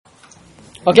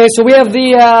Okay, so we have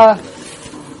the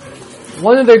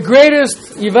one of the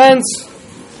greatest events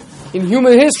in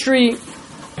human history,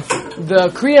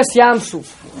 the Kriyas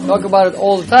Yamsuf. We talk about it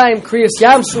all the time, Kriyas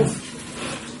Yamsuf.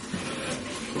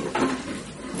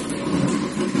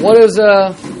 What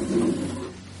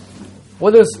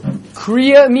does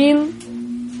Kriya mean?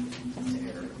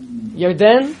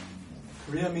 Yarden?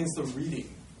 Kriya means the reading.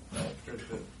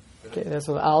 Okay, that's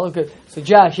what I'll look good. So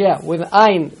Josh, with an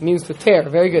Ein means to tear.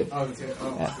 Very good. Oh,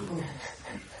 yeah.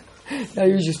 No,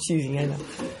 you're just cheating, I know.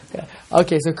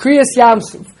 Okay, so Kriyas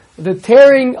Yamsuf, the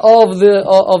tearing of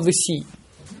the sea.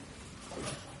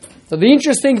 So the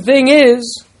interesting thing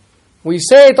is, we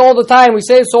say it all the time. We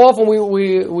say it so often.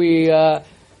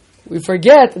 We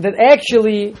forget that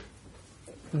actually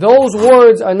those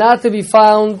words are not to be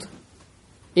found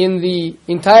in the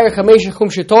entire Chamesh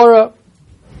Chumshei Torah,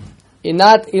 and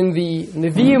not in the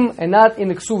Nevi'im, and not in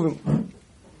the Ksuvim.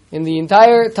 In the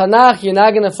entire Tanakh, you're not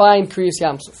going to find Kriyas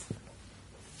Yamsuf.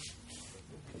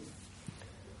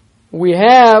 We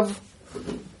have,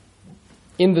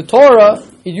 in the Torah,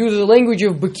 it uses the language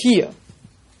of Bekiah,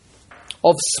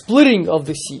 of splitting of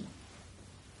the sea.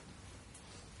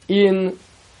 In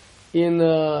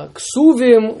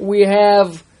Ksuvim, we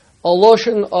have a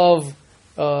lotion of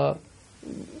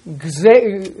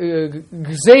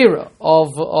Gzeira,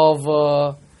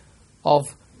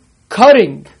 of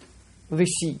cutting the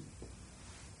sea.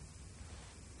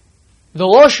 The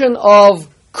lotion of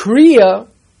Kriya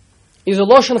is a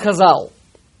lotion Chazal.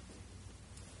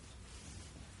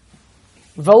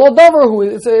 Velodavarhu,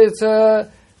 it's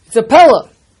a Pella.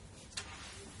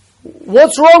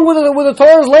 What's wrong with the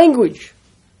Torah's language?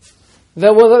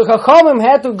 That the Chachamim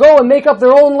had to go and make up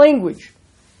their own language.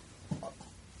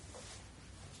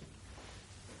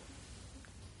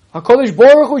 HaKadosh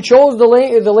Baruch Hu chose the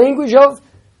language of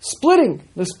splitting,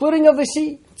 the splitting of the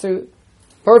sea. It's a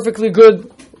perfectly good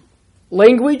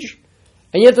language,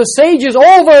 and yet the sages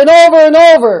over and over and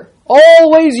over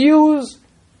always use,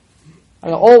 I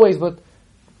don't know always, but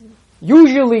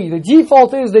usually the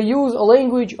default is they use a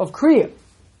language of Kriya,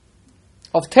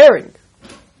 of tearing.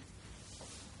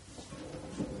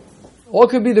 What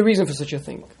could be the reason for such a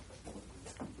thing?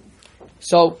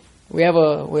 So we have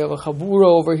a Chabura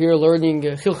over here learning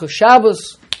Hilchos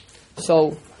Shabbos.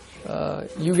 So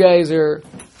you guys are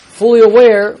fully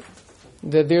aware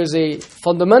that there's a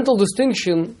fundamental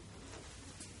distinction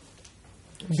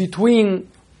between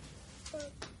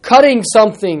cutting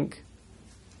something,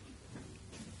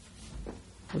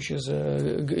 which is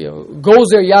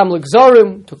gozer yam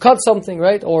l'gzarim, to cut something,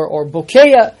 right? Or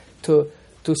bokeya, to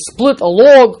split a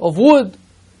log of wood,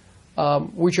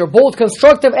 which are both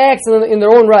constructive acts in their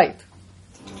own right,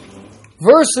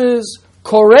 versus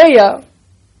koreya,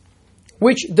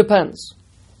 which depends.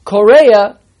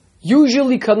 Koreya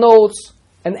usually connotes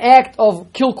an act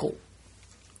of kilkul.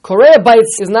 Koreya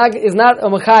bites is not a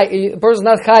mechay. A person is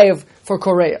not chayev for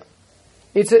koreya.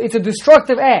 It's a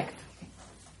destructive act,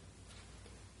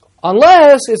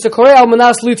 unless it's a koreya al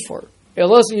manas litfor.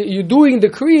 Unless you're doing the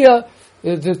kriya,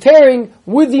 the tearing,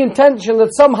 with the intention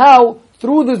that somehow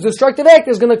through this destructive act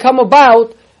is going to come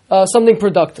about something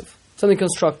productive, something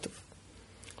constructive.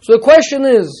 So the question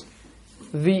is,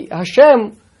 the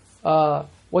Hashem,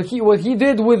 what he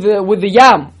did with the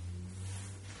yam,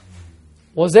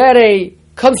 was that a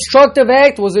constructive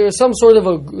act? Was there some sort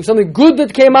of something good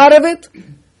that came out of it?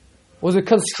 Was it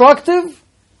constructive,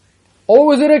 or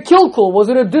was it a kilkul? Was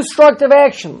it a destructive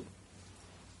action?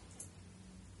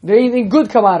 Did anything good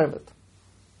come out of it?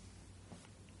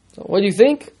 So what do you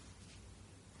think?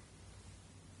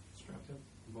 Destructive?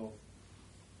 Both.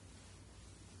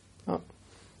 Oh.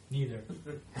 Neither.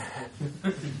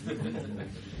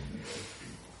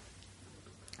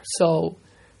 So,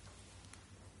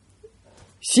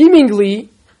 seemingly,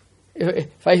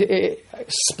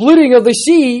 splitting of the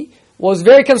sea was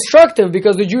very constructive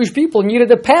because the Jewish people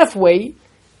needed a pathway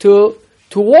to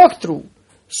walk through.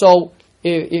 So,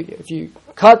 if you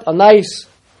cut a nice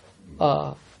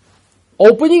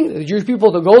opening, the Jewish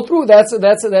people to go through, that's a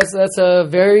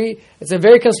very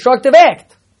constructive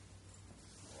act.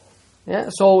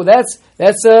 Yeah, so that's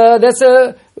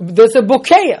a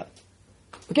bokeya.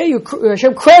 Okay,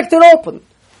 Hashem cracked it open,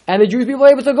 and the Jewish people were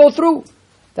able to go through.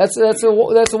 That's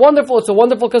a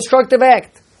wonderful constructive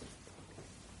act.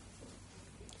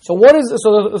 So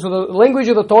the language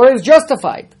of the Torah is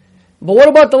justified, but what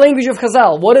about the language of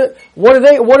Chazal? What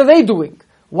are they doing?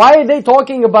 Why are they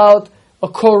talking about a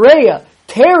koreya?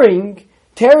 Tearing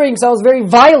sounds very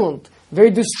violent,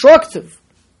 very destructive.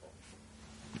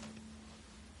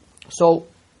 So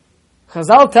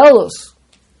Chazal tell us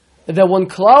that when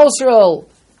Klal Yisrael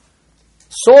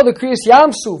saw the Kriyas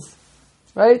Yamsuf,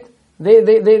 right?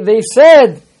 They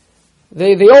said,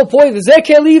 they all pointed,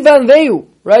 Zekeli van Veu,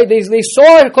 right? They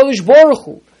saw Kodesh Baruch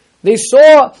Hu. They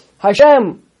saw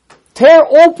Hashem tear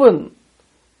open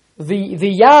the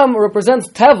Yam represents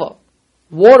Teva,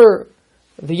 water.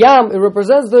 The Yam, it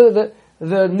represents the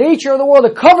nature of the world.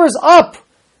 It covers up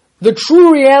the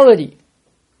true reality.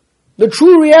 The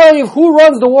true reality of who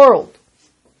runs the world.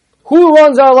 Who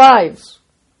runs our lives.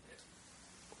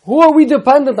 Who are we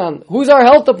dependent on? Who's our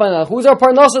health dependent on? Who's our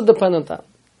parnasa dependent on?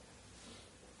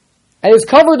 And it's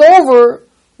covered over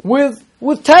with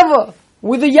Teva,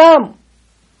 with the Yam.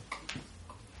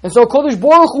 And so Kodesh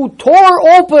Baruch Hu tore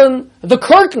open the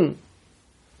curtain,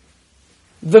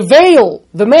 the veil,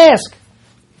 the mask,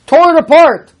 tore it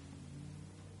apart,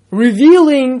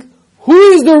 revealing who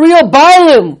is the real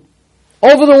Baalim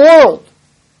over the world,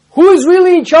 who is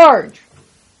really in charge,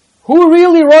 who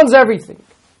really runs everything.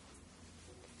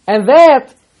 And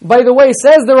that, by the way,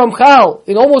 says the Ramchal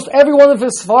in almost every one of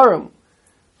his Sfarim,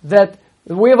 that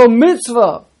we have a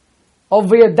mitzvah of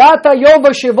V'yadata Yom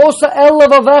V'shevosa El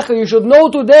Levavecha. You should know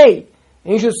today,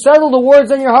 and you should settle the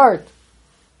words in your heart.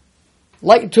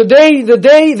 Like today, the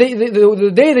day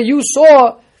that you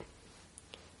saw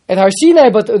at Har Sinai,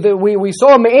 but we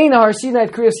saw Me'ein Har Sinai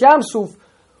at Kriyas Yamsuf,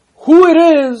 who it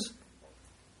is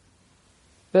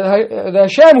that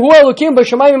Hashem, Hu Elokim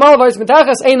B'Shamayim Malvayis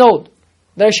Mitachas Einod.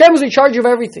 That Hashem is in charge of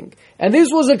everything. And this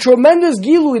was a tremendous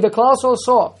Gilui that Klal Yisrael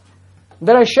saw.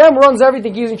 That Hashem runs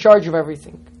everything, He's in charge of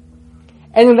everything.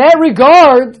 And in that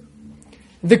regard,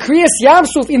 the Kriyas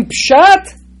Yamsuf in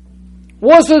Pshat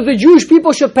was that the Jewish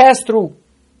people should pass through.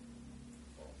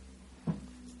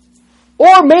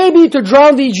 Or maybe to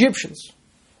drown the Egyptians.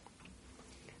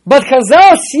 But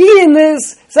Chazal see in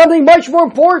this something much more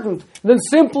important than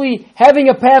simply having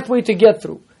a pathway to get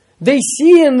through. They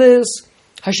see in this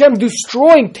Hashem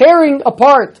destroying, tearing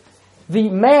apart the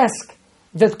mask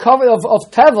that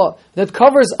of Teva that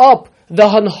covers up the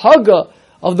Hanhaga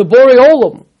of the Borei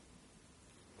Olam.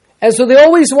 And so they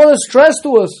always want to stress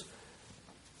to us,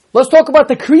 let's talk about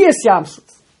the Kriyas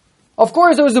Yamsuf. Of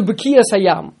course there was the B'kiyas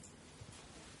Hayam.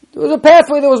 There was a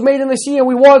pathway that was made in the sea and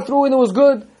we walked through and it was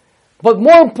good. But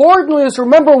more importantly is to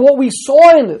remember what we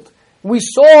saw in it. We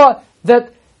saw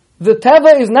that the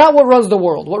Teva is not what runs the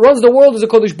world. What runs the world is the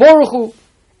Kodesh Baruch Hu.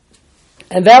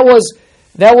 And that was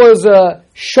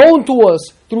shown to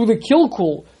us through the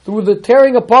kilkul, through the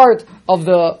tearing apart of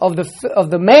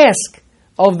the mask,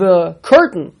 of the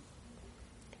curtain.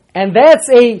 And that's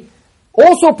a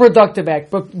also productive act,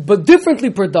 but differently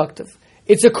productive.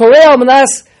 It's a korei al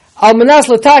manas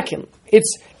latakin.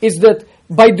 It's that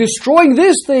by destroying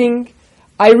this thing,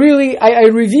 I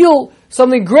reveal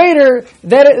something greater,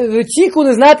 that the tikkun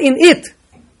is not in it.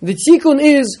 The tikkun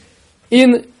is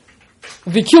in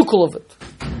the kilkul of it.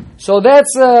 So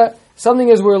that's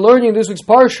something as we're learning this week's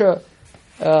parsha.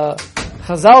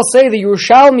 Chazal say the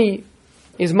Yerushalmi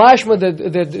is mashma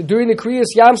that during the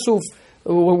Kriyas Yamsuf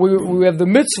we have the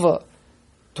mitzvah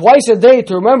twice a day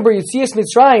to remember Yetzias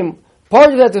Mitzrayim.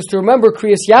 Part of that is to remember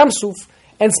Kriyas Yamsuf,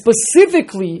 and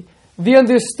specifically the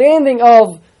understanding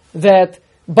of that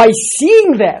by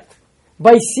seeing that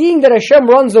Hashem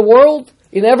runs the world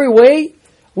in every way,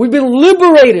 we've been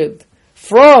liberated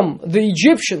from the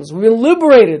Egyptians. We've been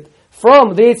liberated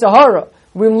from the Yetzer Hara.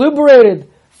 We've been liberated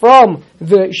from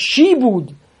the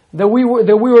shibud that we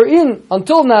were in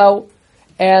until now,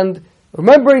 and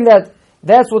remembering that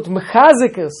that's what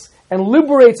mechazik us and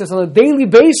liberates us on a daily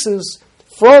basis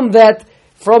from that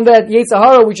Yetzer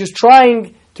Hara, which is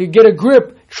trying to get a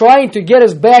grip, trying to get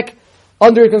us back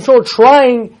under control,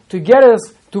 trying to get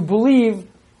us to believe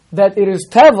that it is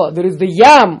Teva, that it is the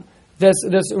Yam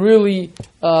that's really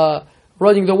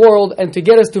running the world, and to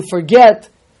get us to forget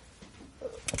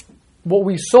what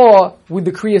we saw with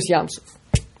the Kriyas Yamsuf.